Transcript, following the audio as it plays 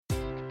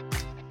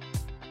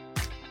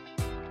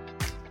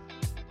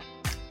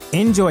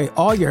Enjoy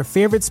all your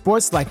favorite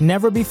sports like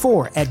never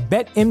before at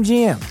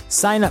BetMGM.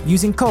 Sign up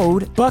using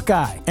code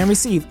Buckeye and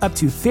receive up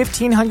to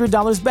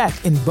 $1,500 back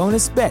in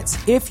bonus bets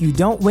if you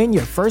don't win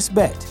your first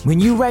bet. When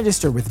you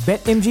register with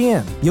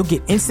BetMGM, you'll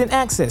get instant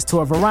access to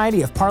a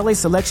variety of parlay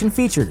selection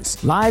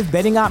features, live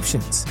betting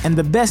options, and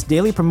the best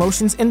daily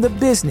promotions in the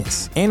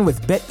business. And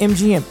with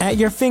BetMGM at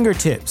your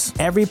fingertips,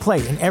 every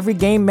play and every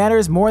game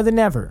matters more than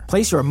ever.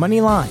 Place your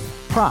money line,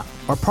 prop,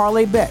 or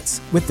parlay bets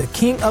with the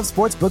king of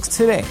sportsbooks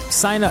today.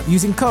 Sign up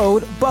using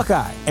code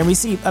Buckeye and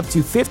receive up to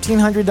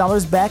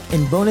 $1,500 back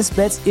in bonus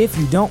bets if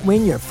you don't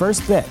win your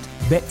first bet.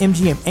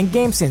 BetMGM and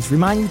GameSense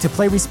remind you to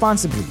play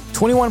responsibly.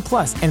 21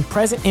 plus and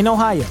present in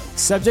Ohio,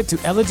 subject to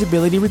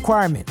eligibility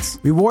requirements.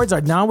 Rewards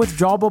are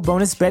non-withdrawable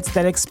bonus bets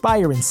that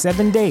expire in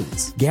 7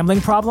 days. Gambling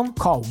problem?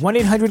 Call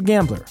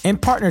 1-800-GAMBLER. In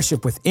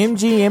partnership with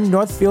MGM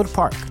Northfield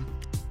Park.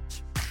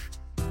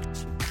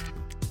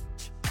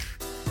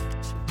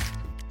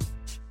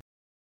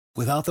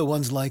 Without the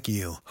ones like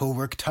you, who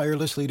work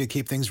tirelessly to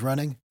keep things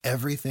running,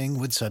 everything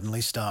would suddenly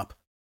stop.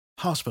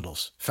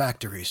 Hospitals,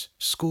 factories,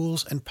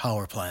 schools, and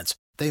power plants,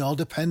 they all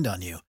depend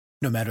on you.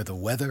 No matter the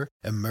weather,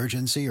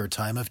 emergency, or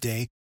time of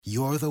day,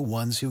 you're the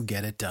ones who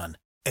get it done.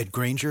 At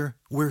Grainger,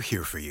 we're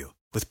here for you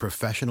with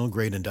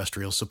professional-grade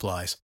industrial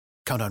supplies.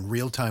 Count on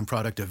real-time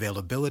product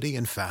availability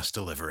and fast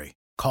delivery.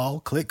 Call,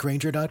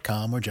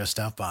 clickgrainger.com, or just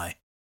stop by.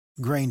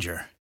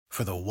 Grainger,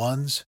 for the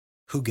ones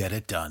who get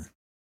it done.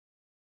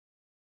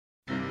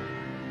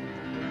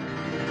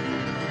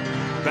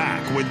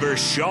 Back with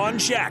Vershawn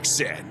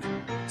Jackson,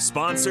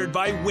 sponsored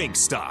by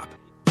Wingstop.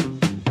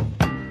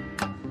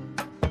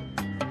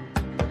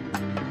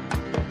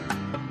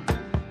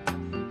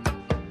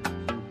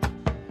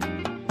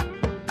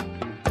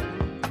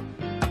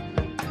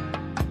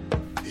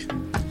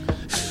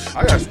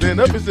 I gotta stand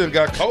up and still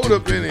got cold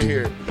up in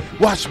here.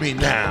 Watch me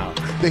now.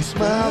 They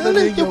smiling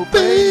in your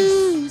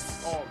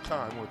face. All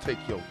time gonna take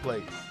your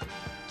place.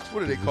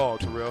 What are they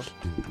called, Terrell?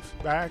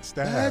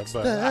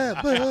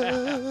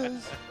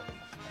 Backstabbers.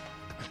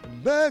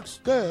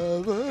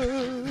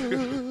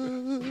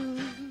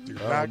 Do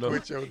not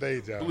quit your day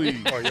job.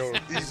 Please.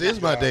 This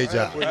is my day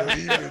job. Quit your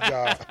evening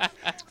job.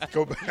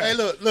 Go back. Hey,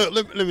 look,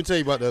 let me tell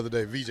you about the other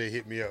day. VJ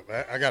hit me up.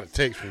 I got a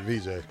text from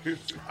VJ.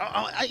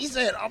 He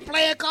said, I'm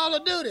playing Call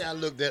of Duty. I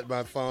looked at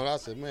my phone. I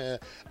said, man,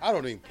 I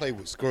don't even play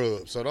with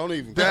scrubs, so don't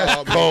even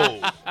call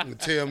me and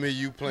tell me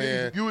you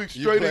playing. You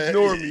straight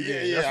ignore me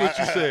then. Yeah, that's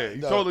what you said.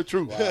 You told the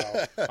truth.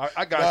 Wow.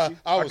 I got you.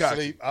 I was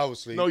asleep. I was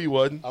asleep. No, you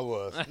wasn't. I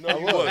was. No,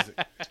 you wasn't.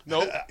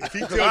 No. If he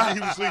tells you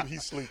he was asleep,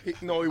 he's sleeping.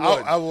 No, he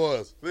wasn't. I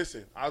was.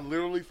 Listen, I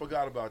literally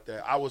forgot about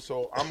that. I'm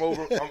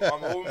over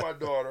my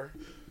daughter.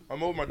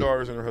 I'm over my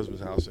daughter's in her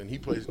husband's house, and he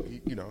plays,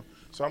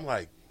 So I'm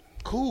like,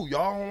 cool,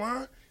 y'all online?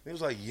 And he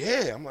was like,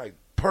 yeah. I'm like,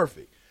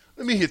 perfect.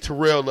 Let me hit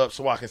Terrell up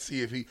so I can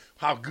see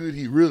how good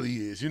he really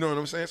is. You know what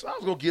I'm saying? So I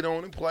was going to get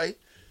on and play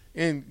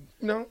and,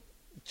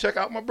 check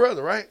out my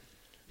brother, right?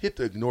 Hit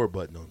the ignore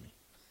button on me.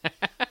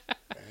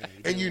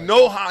 And you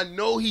know how I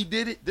know he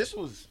did it? This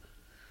was,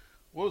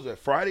 what was that,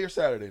 Friday or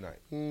Saturday night?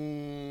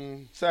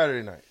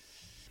 Saturday night.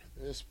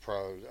 It's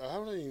probably, I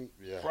don't even,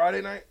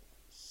 Friday night?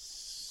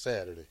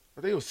 Saturday.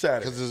 I think it was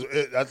Saturday. Because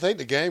I think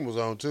the game was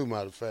on too,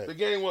 matter of fact. The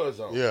game was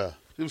on. Yeah.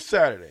 It was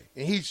Saturday.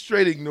 And he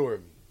straight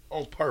ignored me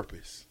on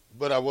purpose.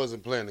 But I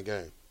wasn't playing the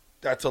game.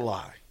 That's a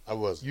lie. I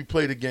wasn't. You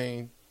play the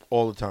game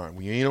all the time.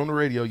 When you ain't on the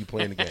radio, you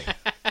playing the game.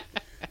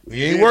 When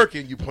you ain't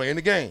working, you playing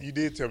the game. You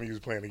did tell me you was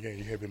playing the game.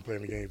 You had been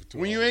playing the game for 2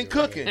 hours. When you ain't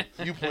cooking,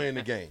 you playing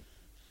the game.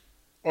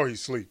 Or he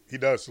sleep. He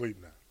does sleep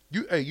now.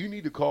 You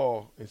need to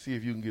call and see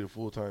if you can get a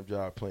full-time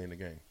job playing the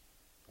game.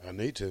 I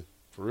need to.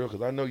 For real,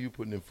 because I know you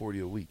putting in 40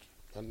 a week.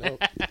 I know.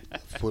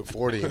 Put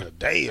 40 in a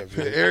day.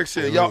 Eric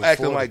said, y'all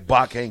acting 40. Like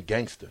Bach ain't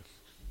gangster.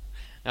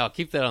 Oh,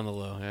 keep that on the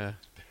low, yeah.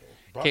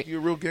 Bach, you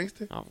a real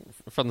gangster?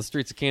 From the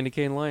streets of Candy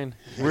Cane Lane.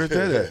 Where's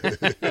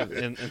that at?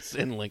 It's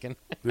in Lincoln.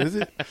 Is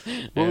it?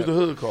 What was the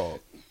hood called?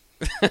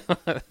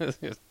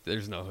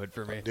 There's no hood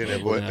for me. Then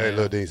that boy,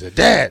 little D said,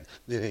 Dad!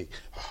 Then he...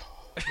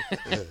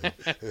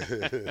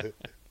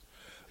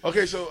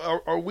 Okay,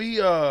 so are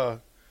we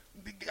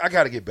I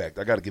got to get back.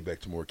 I got to get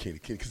back to more Kenny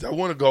because I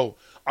want to go.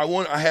 I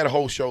had a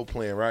whole show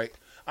planned, right?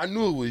 I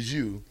knew it was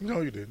you. No,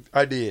 you didn't.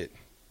 I did,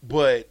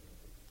 but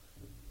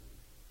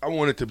I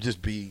wanted to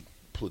just be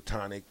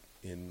platonic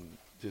and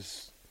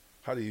just,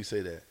 how do you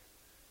say that?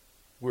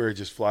 Where it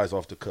just flies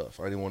off the cuff.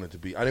 I didn't want it to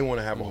be. I didn't want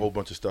to have a whole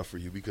bunch of stuff for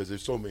you because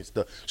there's so many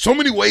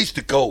ways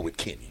to go with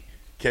Kenny.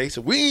 Okay,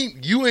 so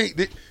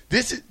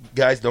this is,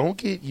 guys, don't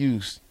get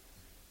used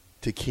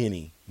to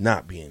Kenny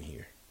not being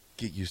here.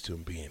 Get used to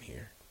him being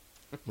here.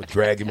 I'm going to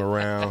drag him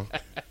around,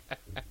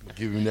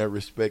 give him that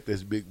respect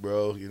as big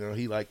bro.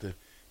 He like to,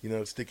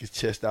 stick his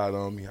chest out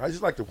on me. I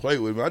just like to play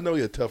with him. I know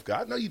you're a tough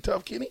guy. I know you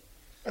tough, Kenny.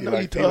 I know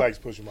you tough. He likes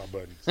pushing my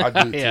buttons. I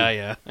do too.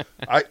 Yeah.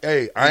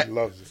 He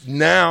loves it.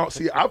 Now,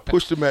 see, I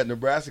pushed him at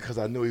Nebraska because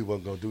I knew he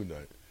wasn't going to do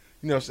nothing.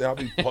 You know what I'm saying? I'll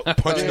be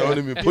punching on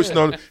him and pushing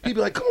on him. He'd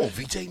be like, come on,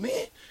 VJ,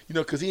 man.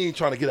 Because he ain't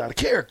trying to get out of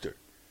character.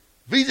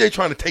 VJ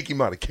trying to take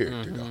him out of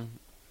character, though.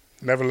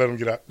 Never let them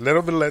get out.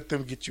 Never let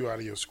them get you out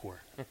of your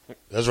square.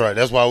 That's right.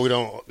 That's why we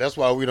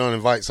don't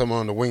invite someone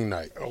on the wing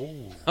night.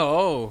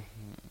 Oh.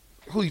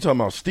 Who you talking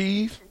about,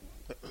 Steve?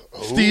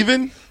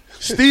 Steven?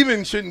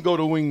 Steven shouldn't go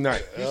to wing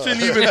night. He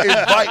shouldn't even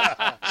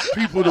invite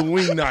people to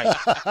wing night.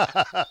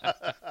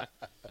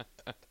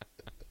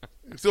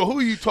 So who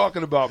are you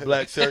talking about,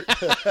 Black Shirt?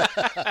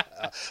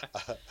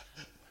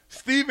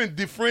 Steven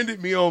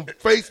defriended me on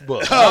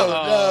Facebook.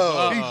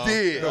 He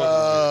did.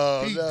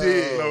 He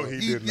did. No, he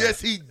did not.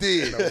 Yes, he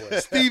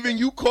did. Steven,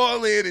 you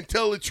call in and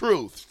tell the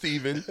truth,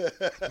 Steven.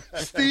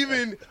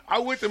 Steven, I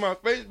went to my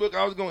Facebook.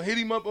 I was going to hit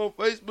him up on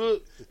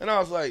Facebook, and I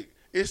was like,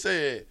 it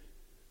said,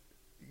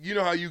 you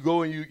know how you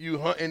go and you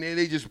hunt, and then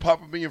they just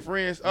pop up in your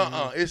friends?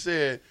 It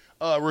said,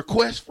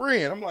 request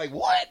friend. I'm like,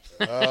 what?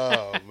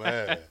 Oh,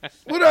 man.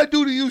 What did I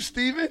do to you,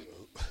 Steven?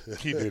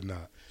 He did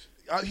not.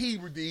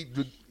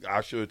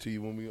 I'll show it to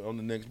you when we on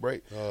the next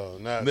break. Oh,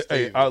 not Hey,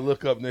 Steven. I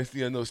look up next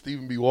thing I know,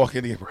 Steven be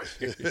walking in.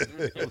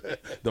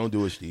 Don't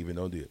do it, Steven.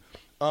 Don't do it.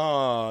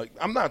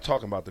 I'm not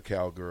talking about the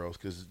Cowgirls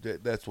because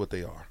that's what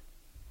they are.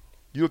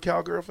 You a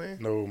Cowgirl fan?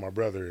 No, my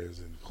brother is.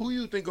 And Who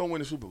you think gonna win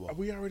the Super Bowl?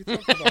 we already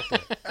talked about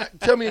that.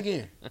 Tell me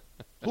again.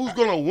 Who's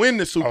gonna win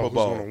the Super Who's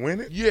Bowl? gonna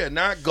win it? Yeah,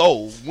 not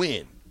go,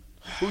 win.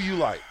 Who you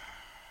like?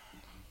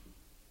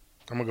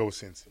 I'm gonna go with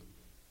Cincy.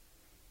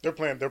 They're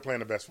playing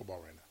the best football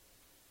right now.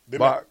 They're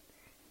Bach?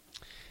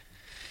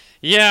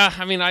 Yeah,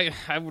 I mean, I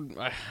would.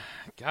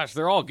 Gosh,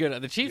 they're all good.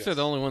 The Chiefs are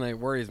the only one that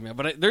worries me.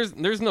 But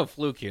there's no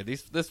fluke here.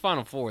 This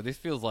Final Four, this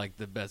feels like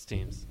the best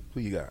teams. Who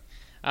you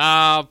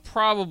got?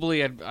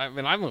 Probably. I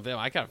mean, I'm with them.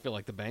 I kind of feel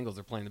like the Bengals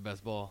are playing the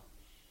best ball.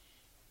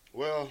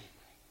 Well,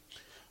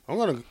 I'm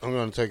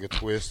gonna take a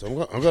twist. I'm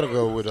gonna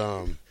go with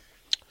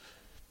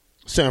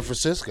San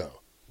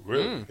Francisco.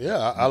 Really? Yeah,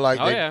 I like.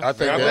 Oh, that.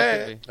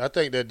 yeah. I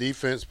think their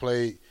defense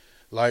played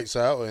lights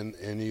out, and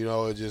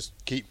it just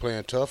keep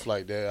playing tough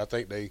like that. I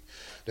think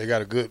they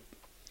got a good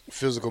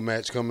physical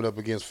match coming up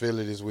against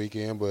Philly this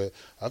weekend, but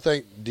I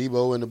think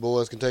Debo and the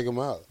boys can take them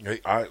out.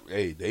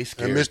 Hey, they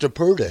scared. And Mr.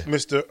 Purdy.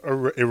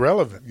 Mr.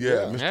 Irrelevant. Yeah,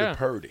 Mr. Yeah.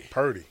 Purdy.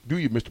 Purdy. Do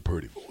your Mr.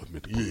 Purdy voice,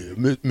 Mr. Purdy. Yeah,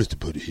 Mr.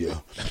 Purdy here.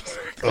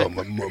 Oh,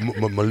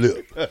 my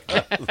lip.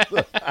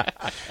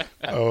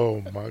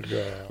 Oh my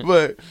God.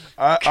 But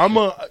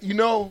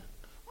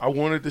I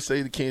wanted to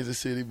say the Kansas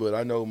City, but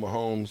I know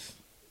Mahomes.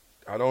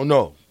 I don't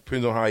know.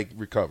 Depends on how he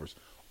recovers.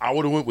 I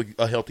would have went with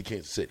a healthy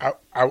Kansas City.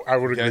 I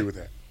would agree Okay. with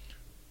that.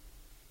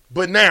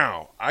 But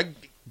now,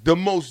 the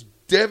most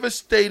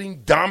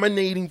devastating,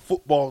 dominating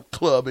football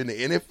club in the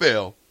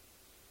NFL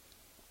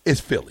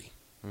is Philly.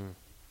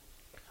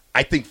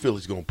 I think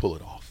Philly's going to pull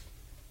it off.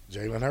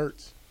 Jalen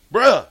Hurts.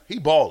 Bruh, he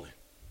balling.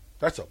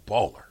 That's a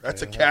baller.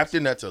 That's a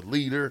captain. That's a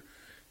leader.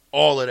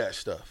 All of that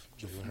stuff.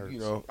 Hurts. You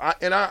know,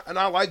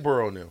 I like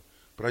Burrow now,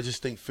 but I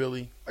just think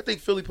Philly. I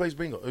think Philly plays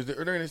bingo.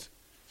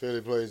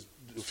 Philly plays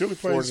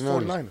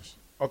 49ers.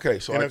 Okay,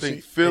 so I NFC,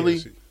 think Philly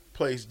AFC.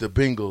 plays the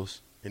Bengals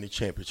in the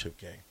championship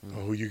game.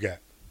 Oh, who you got?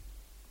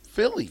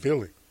 Philly.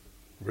 Philly.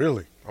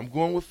 Really? I'm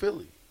going with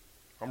Philly.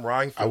 I'm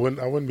riding I Philly.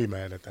 wouldn't be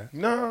mad at that.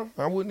 No,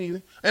 I wouldn't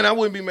either. And I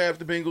wouldn't be mad if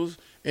the Bengals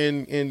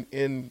and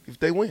if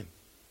they win.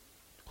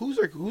 Who's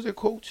their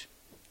coach?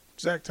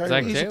 Zach Taylor.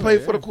 Zach He used to Taylor, play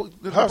yeah. for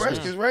the Huskers.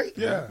 Nebraskas, right?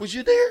 Yeah. Was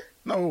you there?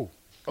 No,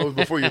 Oh, it was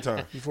before your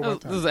time. before my This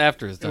time. was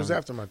after his It time. was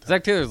after my time.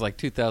 Zach Taylor's like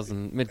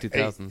 2000, mid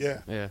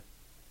 2000s. Yeah.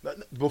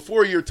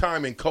 Before your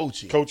time in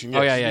coaching. Coaching.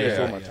 Oh, Yes. yeah,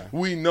 Before yeah, my yeah. time.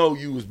 We know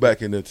you was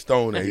back in the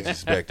Stone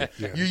Ages back then.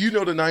 Yeah. You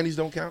know the 90s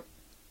don't count?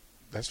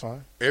 That's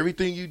fine.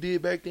 Everything you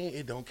did back then,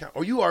 it don't count.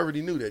 Or you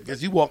already knew that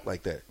because you walk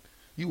like that.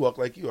 You walk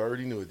like you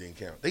already knew it didn't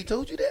count. They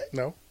told you that?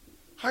 No.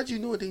 How'd you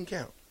know it didn't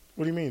count?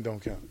 What do you mean it don't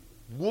count?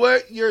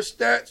 What your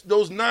stats,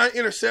 those 9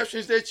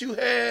 interceptions that you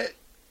had?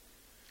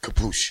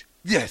 Kapoosh.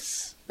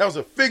 Yes. That was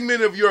a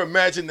figment of your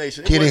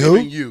imagination. It Kenny wasn't who?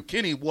 even you.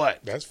 Kenny what?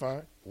 That's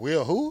fine.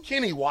 Will who?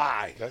 Kenny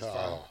Y. That's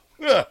fine.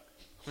 Ugh.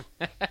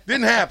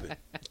 Didn't happen.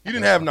 You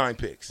didn't have 9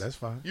 picks. That's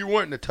fine. You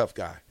weren't a tough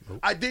guy.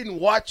 I didn't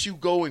watch you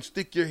go and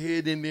stick your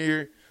head in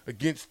there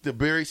against the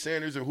Barry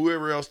Sanders or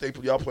whoever else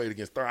y'all played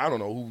against. I don't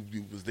know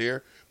who was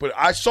there, but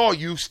I saw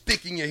you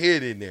sticking your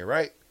head in there,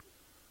 right?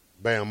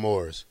 Bam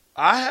Morris.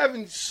 I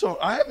haven't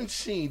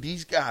seen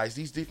these guys,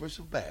 these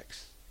defensive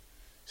backs,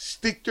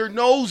 stick their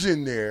nose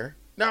in there.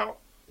 Now,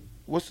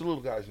 what's the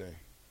little guy's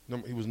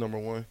name? He was number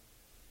 1,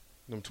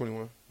 number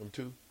 21, number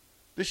 2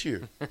 this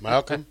year.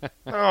 Malcolm.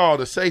 Oh,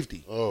 the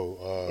safety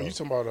Oh, you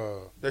talking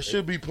about that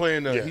should be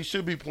playing. yeah. He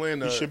should be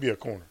playing. he should be a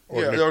corner.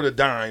 Or the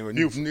dime or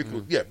Buford.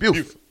 nickel. Yeah,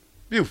 Buford.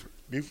 Buford.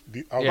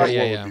 I'll Yeah, go to yeah,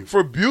 war yeah. with Buford.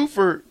 For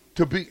Buford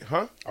to be,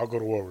 I'll go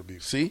to war with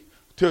Buford. See,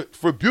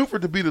 for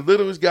Buford to be the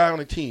littlest guy on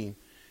the team,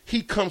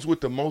 he comes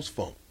with the most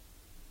fun.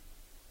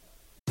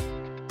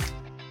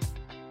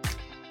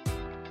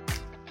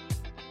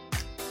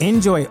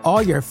 Enjoy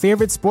all your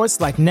favorite sports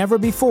like never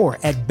before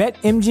at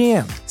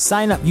BetMGM.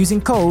 Sign up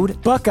using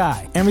code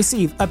Buckeye and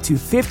receive up to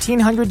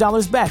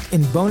 $1,500 back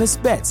in bonus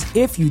bets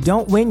if you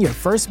don't win your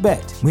first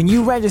bet. When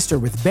you register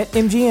with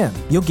BetMGM,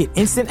 you'll get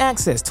instant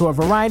access to a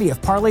variety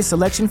of parlay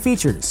selection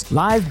features,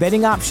 live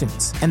betting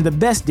options, and the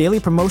best daily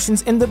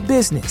promotions in the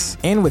business.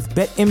 And with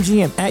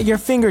BetMGM at your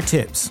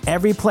fingertips,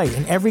 every play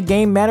and every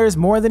game matters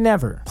more than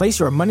ever. Place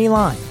your money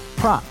line,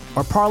 prop,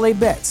 or parlay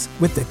bets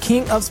with the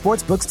king of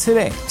sportsbooks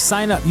today.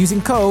 Sign up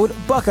using code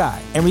Buckeye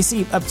and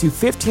receive up to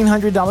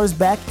 $1,500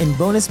 back in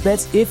bonus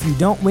bets if you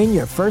don't win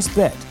your first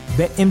bet.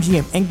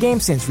 BetMGM and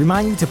GameSense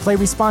remind you to play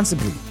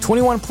responsibly.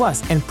 21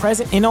 plus and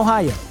present in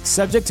Ohio,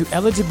 subject to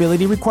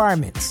eligibility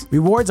requirements.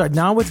 Rewards are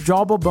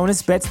non-withdrawable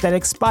bonus bets that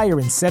expire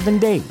in 7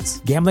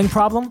 days. Gambling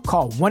problem?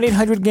 Call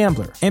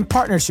 1-800-GAMBLER. In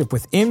partnership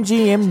with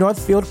MGM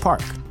Northfield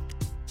Park.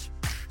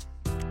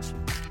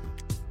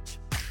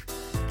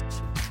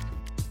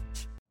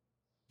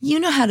 You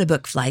know how to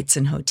book flights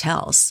and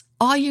hotels.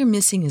 All you're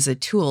missing is a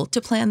tool to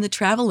plan the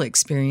travel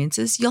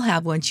experiences you'll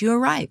have once you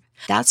arrive.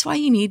 That's why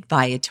you need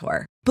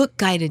Viator. Book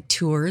guided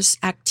tours,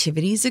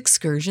 activities,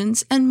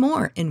 excursions, and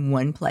more in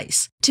one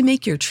place to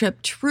make your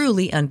trip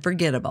truly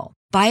unforgettable.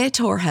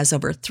 Viator has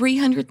over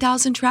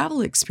 300,000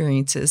 travel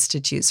experiences to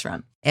choose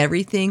from.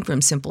 Everything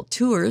from simple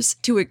tours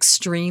to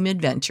extreme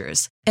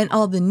adventures and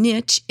all the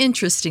niche,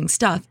 interesting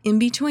stuff in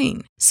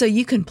between. So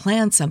you can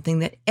plan something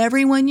that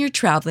everyone you're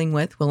traveling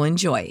with will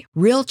enjoy.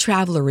 Real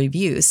traveler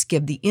reviews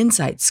give the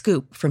inside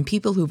scoop from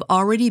people who've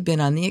already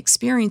been on the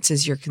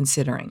experiences you're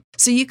considering.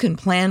 So you can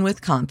plan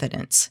with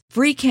confidence.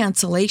 Free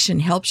cancellation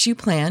helps you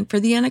plan for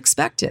the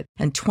unexpected.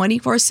 And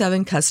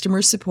 24/7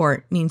 customer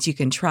support means you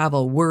can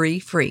travel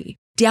worry-free.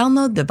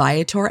 Download the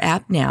Viator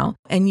app now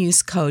and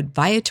use code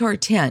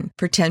Viator10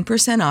 for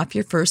 10% off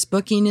your first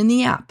booking in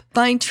the app.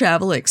 Find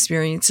travel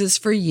experiences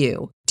for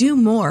you. Do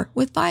more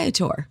with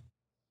Viator.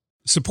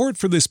 Support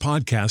for this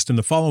podcast and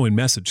the following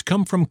message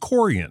come from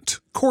Corient.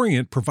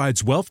 Corient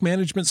provides wealth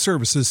management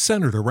services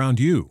centered around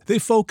you. They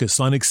focus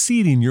on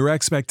exceeding your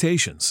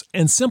expectations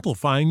and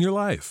simplifying your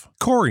life.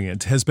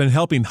 Corient has been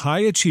helping high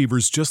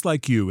achievers just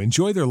like you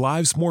enjoy their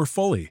lives more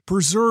fully,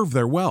 preserve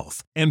their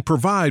wealth, and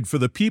provide for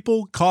the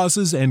people,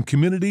 causes, and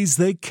communities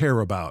they care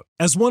about.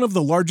 As one of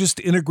the largest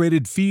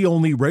integrated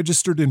fee-only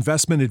registered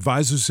investment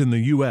advisors in the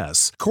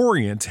U.S.,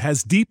 Corient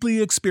has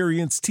deeply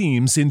experienced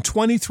teams in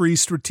 23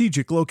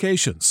 strategic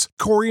locations.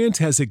 Corient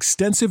has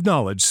extensive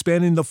knowledge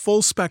spanning the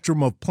full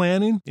spectrum of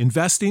planning,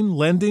 investing,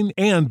 lending,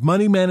 and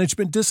money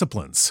management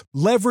disciplines.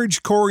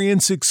 Leverage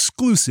Corient's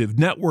exclusive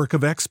network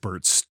of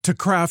experts to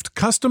craft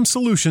custom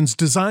solutions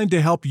designed to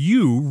help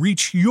you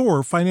reach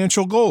your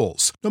financial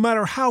goals, no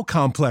matter how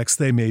complex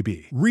they may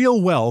be. Real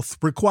wealth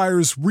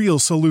requires real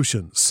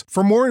solutions.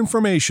 For more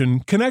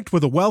information, connect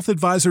with a wealth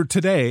advisor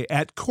today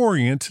at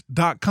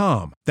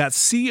Corient.com. That's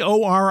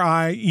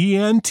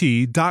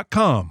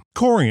Corient.com.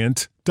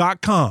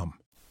 Corient.com.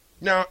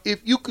 Now, if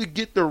you could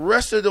get the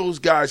rest of those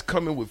guys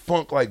coming with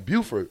funk like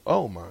Buford,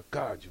 oh, my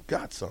God, you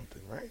got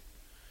something, right?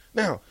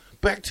 Now,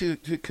 back to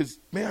because,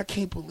 man, I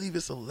can't believe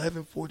it's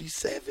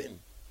 11:47.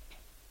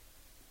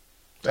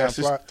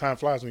 Time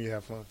flies when you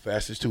have fun.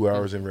 Fastest 2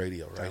 hours in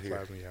radio right time here.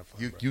 Flies when you have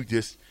fun, you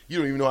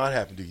don't even know how it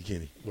happened, do you,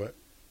 Kenny? What?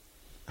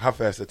 How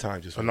fast the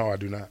time just went? No, I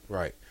do not.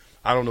 Right.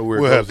 I don't know where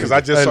it goes. Because I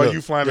just saw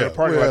you flying in the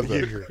parking lot to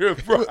get here.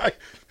 Right.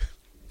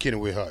 Kenny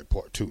Wilhite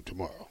Part 2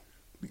 tomorrow.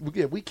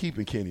 Yeah, we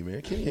keeping Kenny,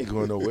 man. Kenny ain't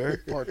going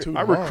nowhere. Part 2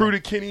 I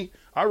recruited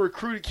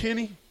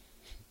Kenny.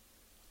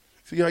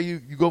 See how you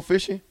go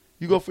fishing?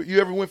 You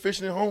ever went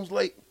fishing in Holmes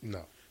Lake?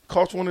 No.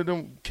 Caught one of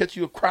them, catch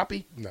you a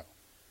crappie? No.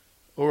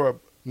 Or a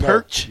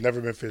perch? Never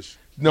been fishing.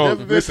 No,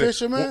 Never been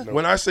fishing, man?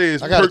 When I say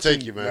it's I gotta perching,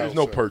 take you, man. there's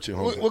no perch in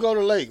Holmes We'll Lake. go to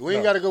the lake. We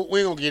ain't gotta go. We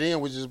ain't gonna get in.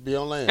 We just be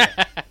on land.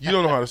 You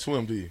don't know how to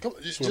swim, do you? Come,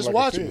 Swim just like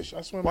watch a me. fish.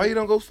 I swim Why you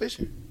don't go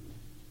fishing?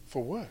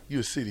 For what? You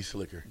a city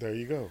slicker. There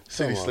you go.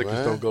 City Come on, slickers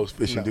man. don't go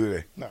fishing, No. do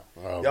they? No.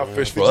 Oh, Y'all man.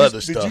 fish for Did other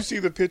you stuff. see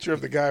the picture of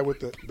the guy with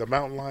the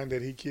mountain lion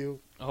that he killed?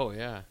 Oh,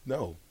 yeah.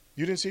 No.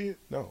 You didn't see it?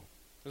 No.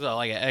 Was that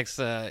like an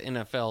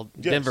ex-NFL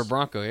Yes. Denver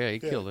Bronco? Yeah, he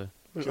Yeah. killed it.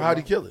 How'd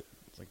he kill it?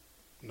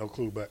 No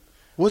clue, but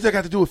What's that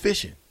got to do with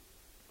fishing?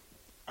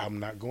 I'm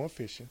not going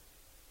fishing,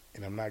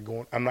 and I'm not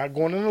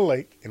going in the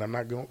lake, and I'm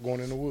not going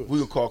in the woods. We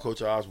would call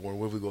Coach Osborne.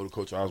 What if we go to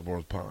Coach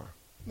Osborne's pond?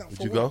 No, Would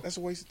for you what? go? That's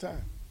a waste of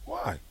time.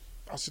 Why?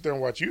 I'll sit there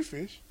and watch you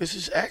fish. It's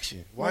just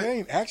action. Why? Why? It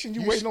ain't action.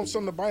 You waiting on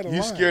something to bite a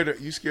You line.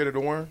 scared of the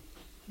worm?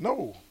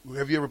 No,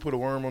 Have you ever put a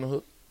worm on a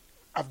hook?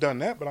 I've done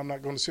that, but I'm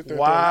not going to sit there.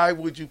 Why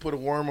would you put a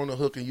worm on a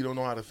hook and you don't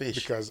know how to fish?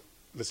 Because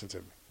listen to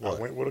me. What?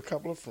 I went with a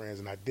couple of friends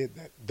and I did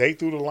that. They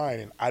threw the line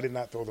in. I did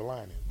not throw the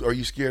line in. Are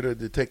you scared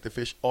to take the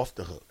fish off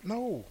the hook?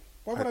 No.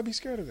 Why would I be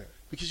scared of that?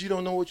 Because you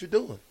don't know what you're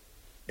doing.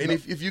 And No.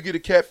 if you get a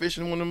catfish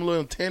and one of them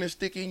little antennas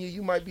stick in you,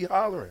 you might be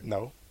hollering.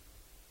 No.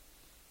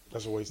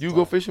 That's a waste You of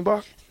go time. fishing,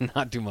 Bach?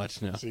 Not too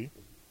much, no. See?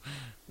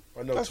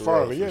 I know That's Terrell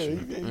Farley. Yeah,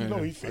 fishing. you know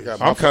he fish.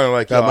 I'm kind of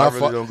like Got y'all. my I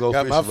really don't go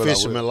got fishing, my but I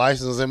fisherman will.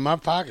 license in my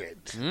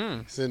pocket.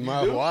 Mm. It's in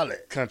my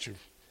wallet. Country.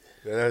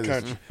 That is-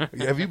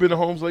 Country. Have you been to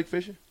Holmes Lake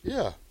fishing?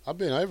 Yeah, I've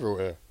been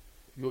everywhere.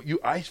 You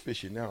ice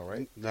fishing now,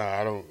 right? Nah,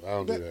 I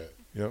don't do that.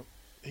 Yep.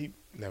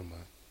 Never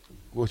mind.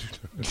 What you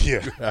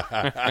doing?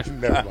 Yeah.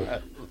 Never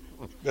mind.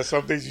 There's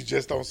some things you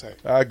just don't say.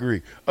 I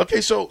agree.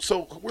 Okay, so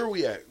where are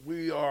we at?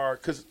 We are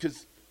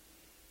because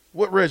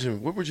what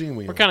regime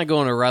we We're on? kind of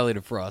going to Riley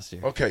to Frost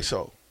here. Okay,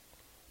 so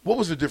what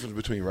was the difference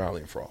between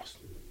Riley and Frost?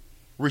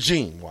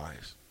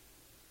 Regime-wise,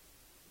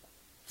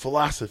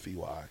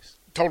 philosophy-wise.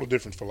 Total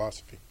different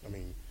philosophy. I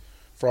mean,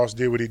 Frost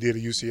did what he did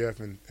at UCF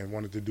and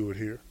wanted to do it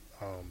here.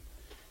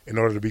 In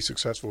order to be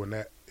successful in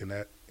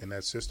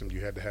that system,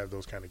 you had to have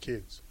those kind of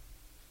kids.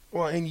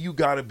 Well, and you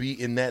got to be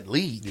in that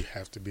league. You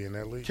have to be in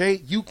that league.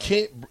 Okay, you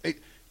can't.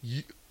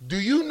 Do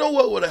you know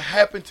what would have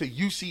happened to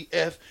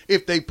UCF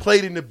if they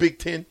played in the Big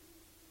Ten?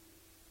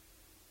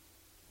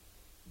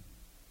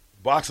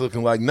 Box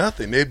looking like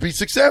nothing. They'd be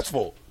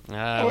successful.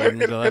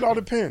 It all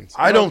depends.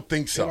 I don't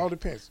think so. It all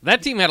depends.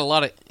 That team had a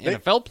lot of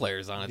NFL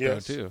players on it,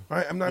 Yes. though, too. All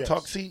right, I'm not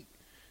talking.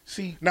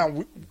 See.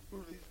 Now,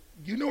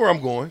 You know where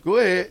I'm going. Go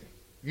ahead.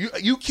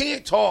 You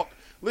can't talk.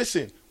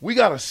 Listen, we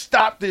got to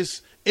stop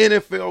this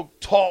NFL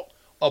talk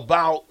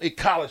about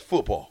college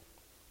football.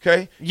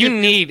 Okay? You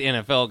need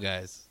NFL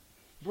guys.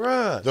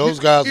 Bruh. Those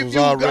guys was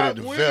already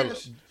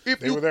developed.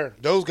 they were there.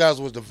 Those guys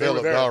was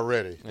developed there.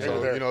 already. They So,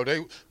 were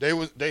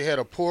there. they had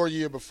a poor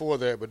year before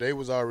that, but they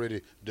was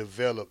already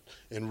developed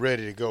and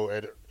ready to go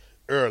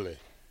early.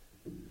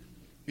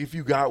 If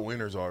you got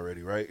winners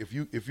already, right? If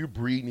you're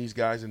breeding these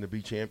guys into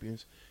be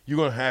champions, you're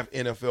going to have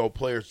NFL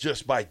players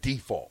just by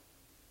default.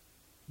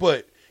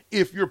 But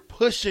if you're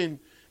pushing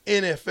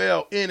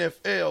NFL,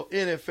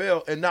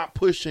 and not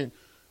pushing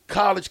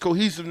college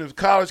cohesiveness,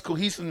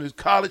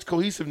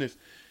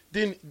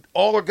 then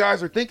all the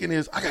guys are thinking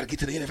is, I got to get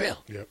to the NFL.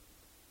 Yep.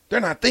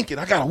 They're not thinking,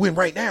 I got to win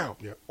right now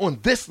on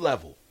this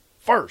level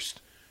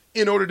first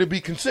in order to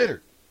be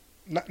considered.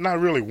 Not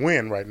really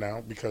win right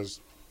now because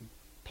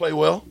Play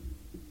well.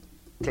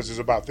 it's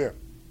about them.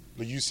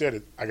 Like you said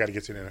it, I got to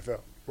get to the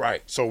NFL.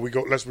 Right. So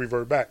let's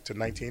revert back to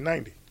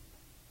 1990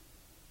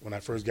 when I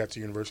first got to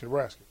University of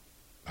Nebraska.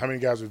 How many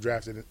guys were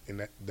drafted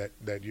in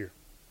that year?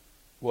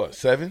 What,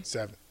 7?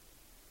 7.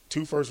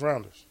 2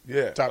 first-rounders.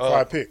 Yeah. Top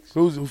 5 picks.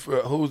 Who's the 2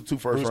 first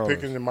Bruce rounders?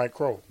 Pickens and Mike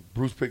Crow.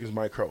 Bruce Pickens,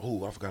 Mike Crow.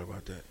 Ooh, I forgot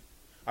about that.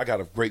 I got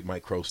a great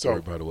Mike Crow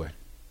story, by the way.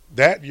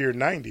 That year,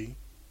 90,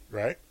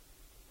 right,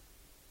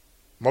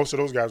 most of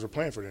those guys were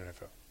playing for the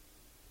NFL.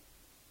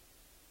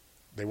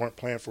 They weren't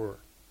playing for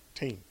a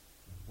team.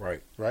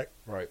 Right. Right?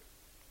 Right.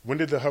 When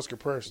did the Husker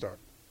Prayers start?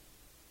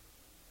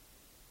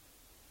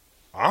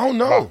 I don't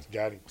know.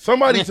 Got him.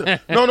 Somebody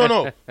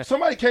no.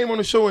 Somebody came on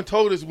the show and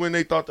told us when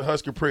they thought the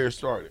Husker Prayers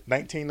started.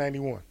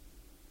 1991.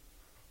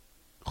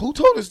 Who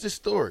told us this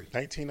story?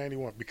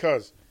 1991.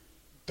 Because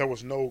there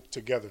was no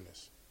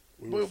togetherness.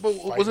 But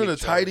wasn't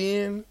it a tight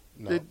end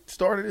that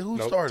started it? Who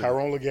started it?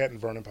 Tyrone Leggett and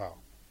Vernon Powell.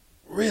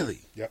 Really?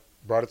 Yep.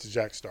 Brought it to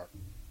Jack Stark.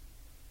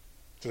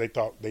 So they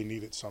thought they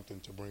needed something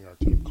to bring our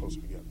team closer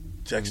together.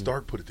 Jack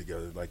Stark put it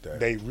together like that.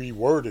 They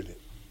reworded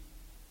it.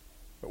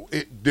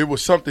 There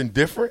was something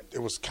different? It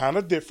was kind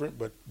of different,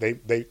 but they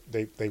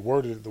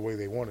worded it the way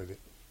they wanted it.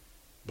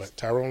 But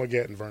Tyrone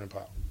Leggett and Vernon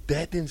Powell.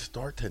 That didn't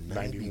start to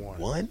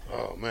 91?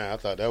 Oh, man, I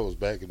thought that was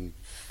back in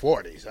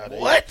 40s.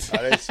 What?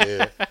 How they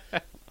said.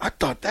 I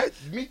thought that.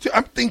 Me too.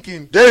 I'm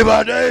thinking. Day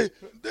by day.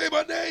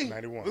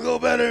 91. We go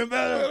better and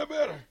better.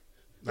 Better.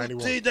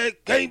 91. See,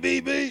 that can't be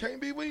me. Can't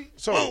be we.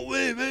 So Won't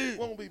be me.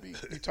 Won't be me.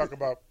 you talk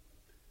about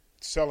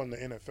selling the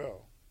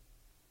NFL,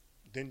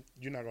 then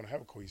you're not going to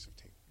have a cohesive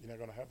team. You're not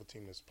going to have a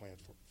team that's playing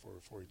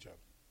for each other.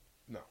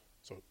 No.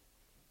 So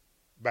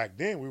back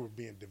then we were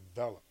being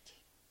developed.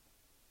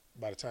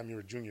 By the time you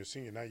were a junior or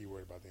senior, now you're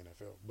worried about the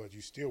NFL. But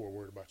you still were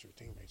worried about your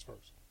teammates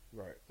first.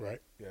 Right. Right?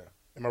 Yeah.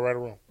 Am I right or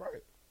wrong?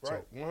 Right. So-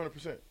 Right.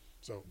 100%.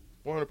 So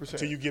 100%.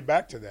 until you get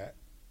back to that,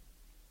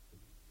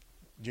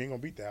 you ain't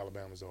going to beat the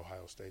Alabamas, the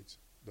Ohio States,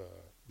 the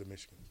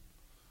Michigans.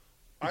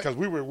 Because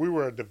we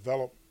were a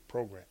developed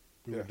program.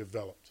 We were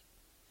developed.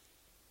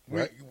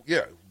 Right?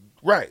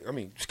 Right. I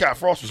mean, Scott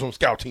Frost was on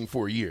scout team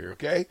for a year,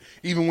 okay?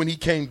 Even when he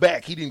came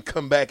back, he didn't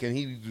come back and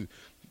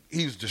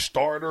he was the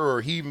starter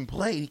or he even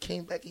played. He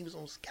came back, he was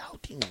on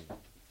scout team.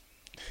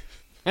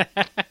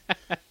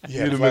 You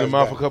hit him in the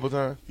mouth a couple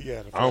times?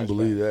 Yeah. I don't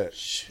believe that.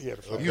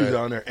 You was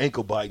down there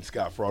ankle biting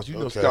Scott Frost. You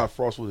know Scott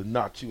Frost would have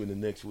knocked you in the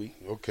next week.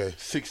 Okay.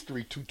 6'3",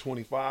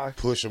 225.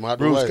 Push him out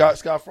the way.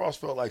 Scott Frost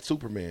felt like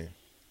Superman.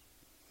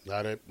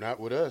 Not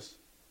with us.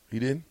 He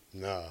didn't?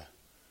 Nah.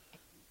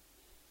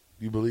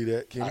 You believe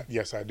that, Kenny?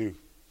 Yes, I do.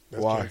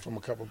 That Why? came from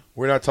a couple.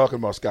 We're not talking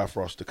about Scott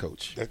Frost, the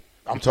coach.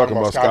 I'm talking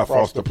about Scott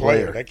Frost, the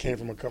player. That came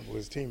from a couple of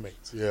his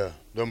teammates. Yeah.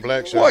 Them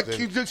black shirts. What?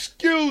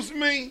 Excuse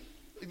me?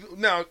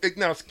 Now,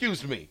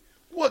 excuse me.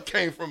 What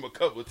came from a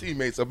couple of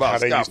teammates about How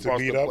they Scott used to Frost,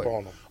 beat the up player?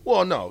 on him.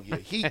 Well, no.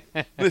 Yeah,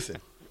 listen,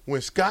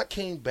 when Scott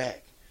came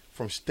back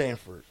from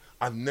Stanford,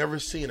 I've never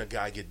seen a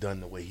guy get done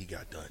the way he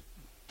got done.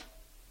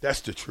 That's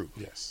the truth.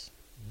 Yes.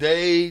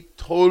 They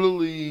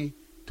totally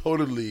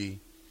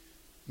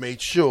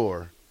made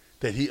sure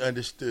that he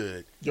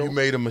understood you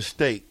made a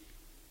mistake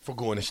for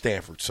going to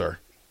Stanford, sir.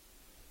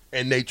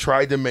 And they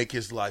tried to make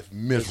his life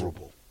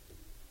miserable.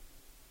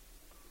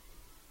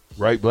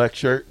 Right, black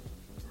shirt?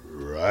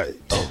 Right.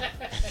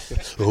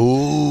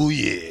 Oh,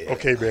 yeah.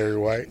 Okay, Barry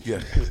White.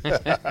 Yeah.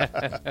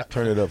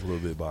 Turn it up a little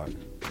bit, Bob.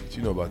 What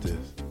you know about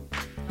this?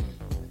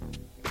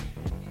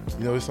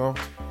 You know this song?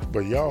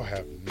 But y'all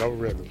have no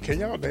rhythm. Can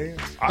y'all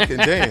dance? I can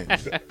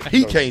dance.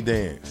 He can't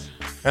dance.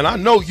 And I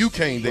know you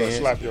can't dance.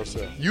 Slap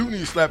yourself. You need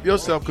to slap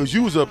yourself because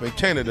you was up in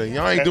Canada.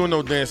 Y'all ain't doing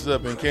no dances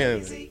up in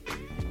Canada.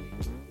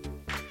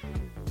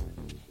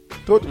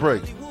 Throw it the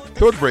break.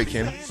 Throw it the break,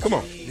 Kenny. Come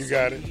on. You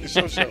got it. It's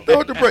your show.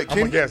 Throw it the break,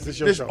 Kenny. I'm gonna guess. This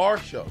your show. This our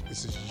show.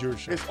 This is your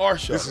show. It's our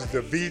show. This is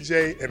the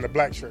VJ and the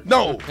black shirt.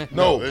 No.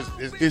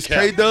 It's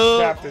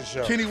K-Dub. Captain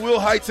show. Kenny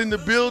Wilhite's in the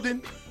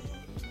building.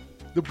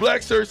 The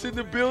black shirt's in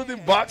the building.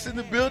 Box in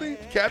the building.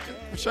 Captain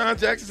Rashawn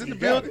Jackson's in the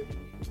building.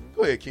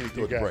 Go ahead, Kenny.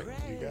 Throw it the break.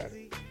 You got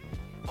it.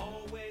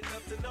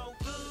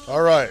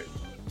 All right.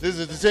 This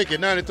is the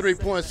ticket,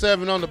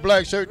 93.7 on the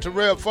black shirt,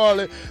 Terrell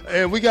Farley.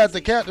 And we got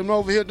the captain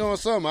over here doing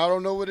something. I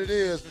don't know what it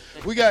is.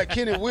 We got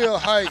Kenny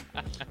Wilhite,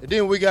 and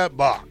then we got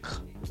Bach.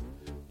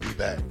 Be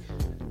back.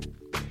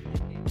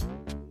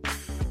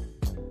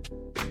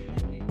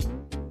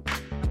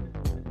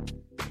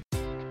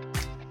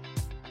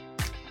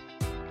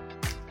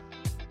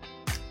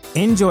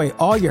 Enjoy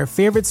all your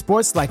favorite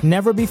sports like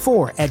never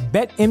before at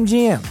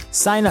BetMGM.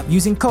 Sign up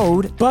using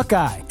code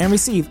Buckeye and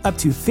receive up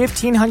to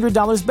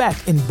 $1,500 back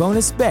in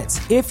bonus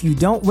bets if you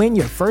don't win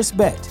your first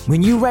bet.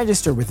 When you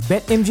register with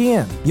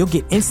BetMGM, you'll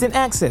get instant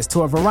access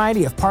to a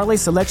variety of parlay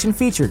selection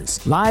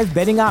features, live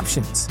betting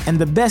options, and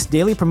the best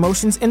daily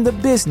promotions in the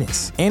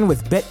business. And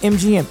with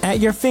BetMGM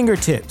at your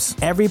fingertips,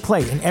 every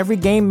play and every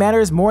game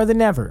matters more than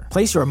ever.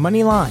 Place your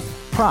money line,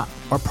 prop,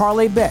 or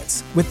parlay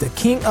bets with the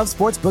king of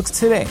sportsbooks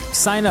today.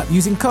 Sign up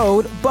using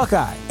code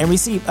Buckeye and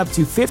receive up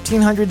to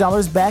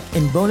 $1,500 back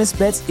in bonus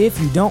bets if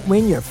you don't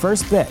win your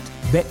first bet.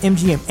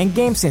 BetMGM and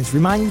GameSense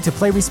remind you to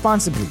play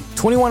responsibly.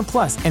 21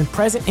 plus and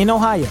present in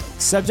Ohio,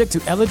 subject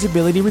to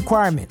eligibility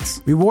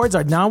requirements. Rewards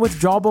are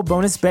non-withdrawable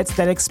bonus bets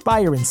that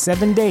expire in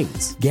 7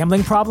 days.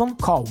 Gambling problem?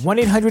 Call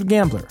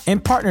 1-800-GAMBLER. In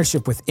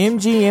partnership with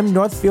MGM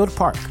Northfield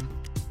Park.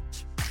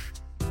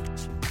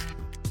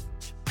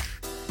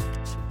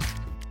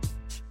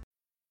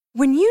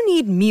 When you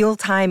need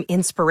mealtime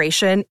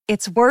inspiration,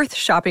 it's worth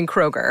shopping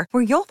Kroger,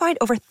 where you'll find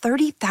over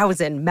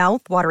 30,000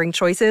 mouth-watering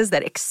choices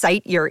that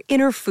excite your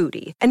inner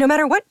foodie. And no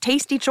matter what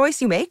tasty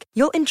choice you make,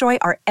 you'll enjoy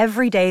our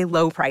everyday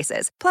low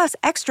prices, plus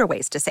extra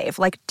ways to save,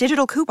 like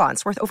digital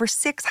coupons worth over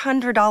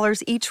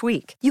 $600 each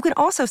week. You can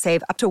also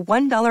save up to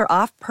 $1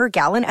 off per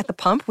gallon at the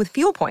pump with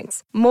fuel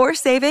points. More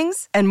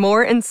savings and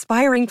more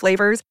inspiring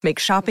flavors make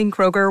shopping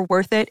Kroger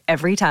worth it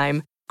every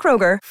time.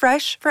 Kroger,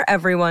 fresh for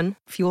everyone.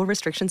 Fuel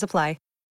restrictions apply.